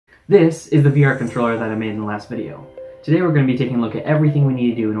This is the VR controller that I made in the last video. Today we're going to be taking a look at everything we need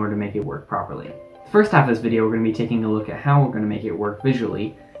to do in order to make it work properly. The first half of this video we're going to be taking a look at how we're going to make it work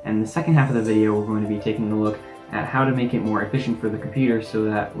visually, and the second half of the video we're going to be taking a look at how to make it more efficient for the computer so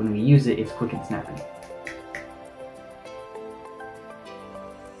that when we use it, it's quick and snappy.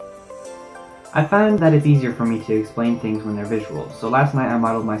 I found that it's easier for me to explain things when they're visual, so last night I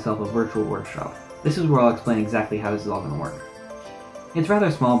modeled myself a virtual workshop. This is where I'll explain exactly how this is all going to work. It's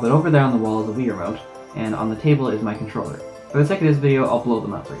rather small, but over there on the wall is a Wii remote, and on the table is my controller. For the sake of this video, I'll blow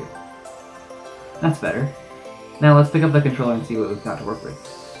them up for you. That's better. Now let's pick up the controller and see what we've got to work with.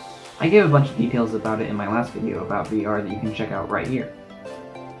 I gave a bunch of details about it in my last video about VR that you can check out right here.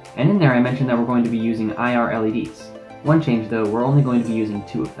 And in there I mentioned that we're going to be using IR LEDs. One change though, we're only going to be using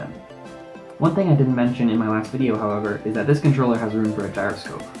 2 of them. One thing I didn't mention in my last video, however, is that this controller has room for a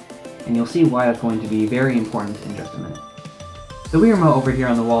gyroscope, and you'll see why that's going to be very important in just a minute. The Wii remote over here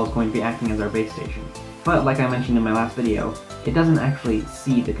on the wall is going to be acting as our base station, but like I mentioned in my last video, it doesn't actually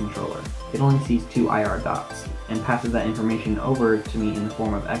see the controller. It only sees 2 IR dots, and passes that information over to me in the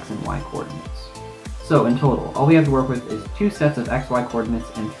form of X and Y coordinates. So in total, all we have to work with is 2 sets of XY coordinates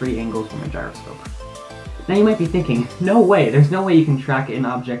and 3 angles from a gyroscope. Now you might be thinking, no way, there's no way you can track an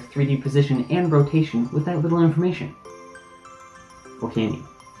object's 3D position and rotation with that little information. Or can you?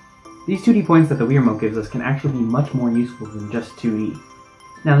 These 2D points that the Wii remote gives us can actually be much more useful than just 2D.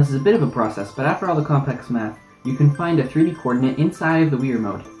 Now this is a bit of a process, but after all the complex math, you can find a 3D coordinate inside of the Wii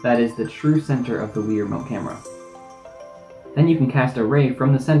remote that is the true center of the Wii remote camera. Then you can cast a ray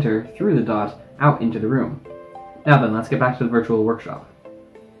from the center through the dot out into the room. Now then, let's get back to the virtual workshop.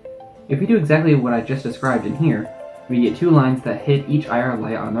 If we do exactly what I just described in here, we get 2 lines that hit each IR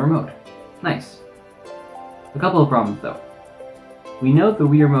light on the remote. Nice. A couple of problems though. We know the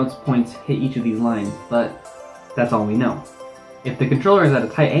Wii remote's points hit each of these lines, but that's all we know. If the controller is at a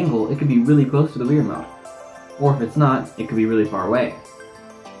tight angle, it could be really close to the Wii remote. Or if it's not, it could be really far away.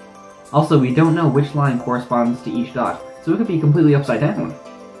 Also, we don't know which line corresponds to each dot, so it could be completely upside down.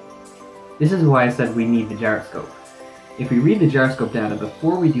 This is why I said we need the gyroscope. If we read the gyroscope data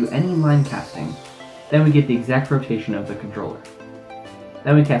before we do any line casting, then we get the exact rotation of the controller.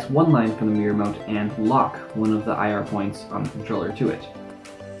 Then we cast 1 line from the Wii remote and lock one of the IR points on the controller to it.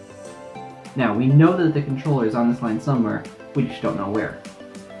 Now, we know that the controller is on this line somewhere, we just don't know where.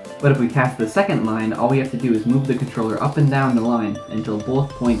 But if we cast the second line, all we have to do is move the controller up and down the line until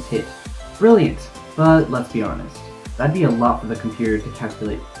both points hit. Brilliant! But let's be honest, that'd be a lot for the computer to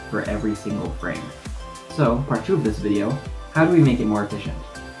calculate for every single frame. So, part 2 of this video, how do we make it more efficient?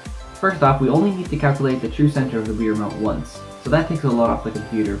 First off, we only need to calculate the true center of the Wii remote once, so that takes a lot off the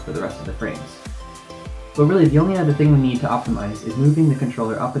computer for the rest of the frames. But really, the only other thing we need to optimize is moving the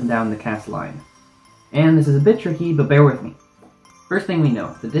controller up and down the cast line. And this is a bit tricky, but bear with me. First thing we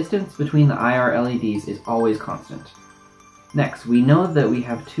know, the distance between the IR LEDs is always constant. Next, we know that we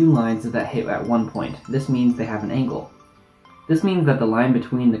have 2 lines that hit at one point. This means they have an angle. This means that the line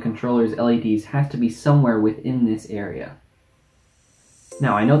between the controller's LEDs has to be somewhere within this area.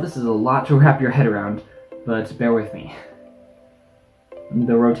 Now, I know this is a lot to wrap your head around, but bear with me.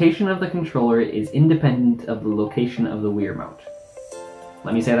 The rotation of the controller is independent of the location of the Wii remote.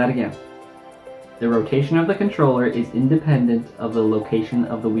 Let me say that again. The rotation of the controller is independent of the location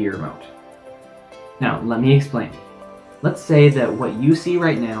of the Wii remote. Now, let me explain. Let's say that what you see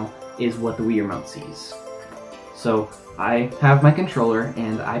right now is what the Wii remote sees. So, I have my controller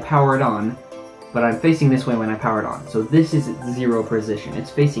and I power it on, but I'm facing this way when I power it on. So this is its 0 position. It's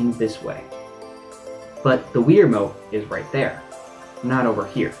facing this way. But the Wii remote is right there, not over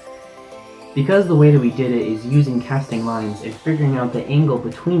here. Because the way that we did it is using casting lines and figuring out the angle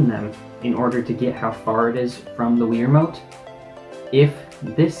between them in order to get how far it is from the Wii remote, if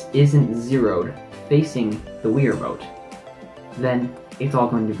this isn't zeroed facing the Wii remote, then it's all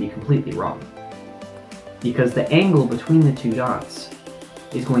going to be completely wrong. Because the angle between the 2 dots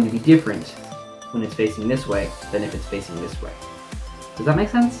is going to be different when it's facing this way than if it's facing this way. Does that make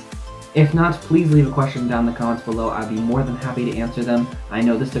sense? If not, please leave a question down in the comments below. I'd be more than happy to answer them. I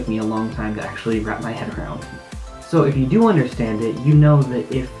know this took me a long time to actually wrap my head around. So if you do understand it, you know that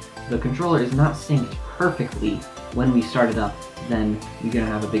if the controller is not synced perfectly when we start it up, then you're going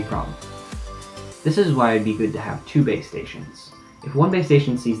to have a big problem. This is why it'd be good to have 2 base stations. If one base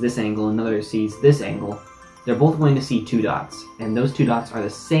station sees this angle and another sees this angle, they're both going to see 2 dots, and those 2 dots are the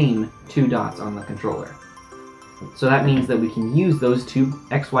same 2 dots on the controller. So that means that we can use those 2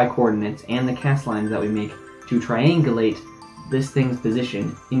 XY coordinates and the cast lines that we make to triangulate this thing's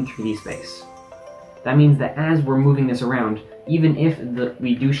position in 3D space. That means that as we're moving this around, even if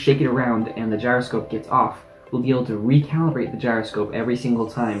we do shake it around and the gyroscope gets off, we'll be able to recalibrate the gyroscope every single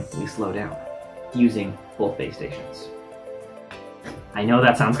time we slow down, using both base stations. I know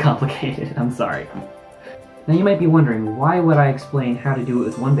that sounds complicated, I'm sorry. Now you might be wondering, why would I explain how to do it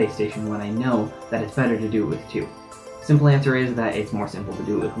with one base station when I know that it's better to do it with two? Simple answer is that it's more simple to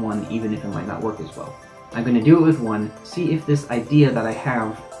do it with one, even if it might not work as well. I'm going to do it with one, see if this idea that I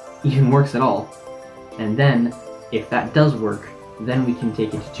have even works at all, and then, if that does work, then we can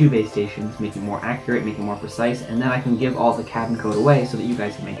take it to two base stations, make it more accurate, make it more precise, and then I can give all the cabin code away so that you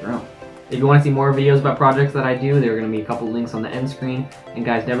guys can make your own. If you want to see more videos about projects that I do, there are going to be a couple links on the end screen. And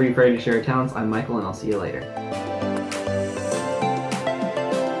guys, never be afraid to share your talents. I'm Michael, and I'll see you later.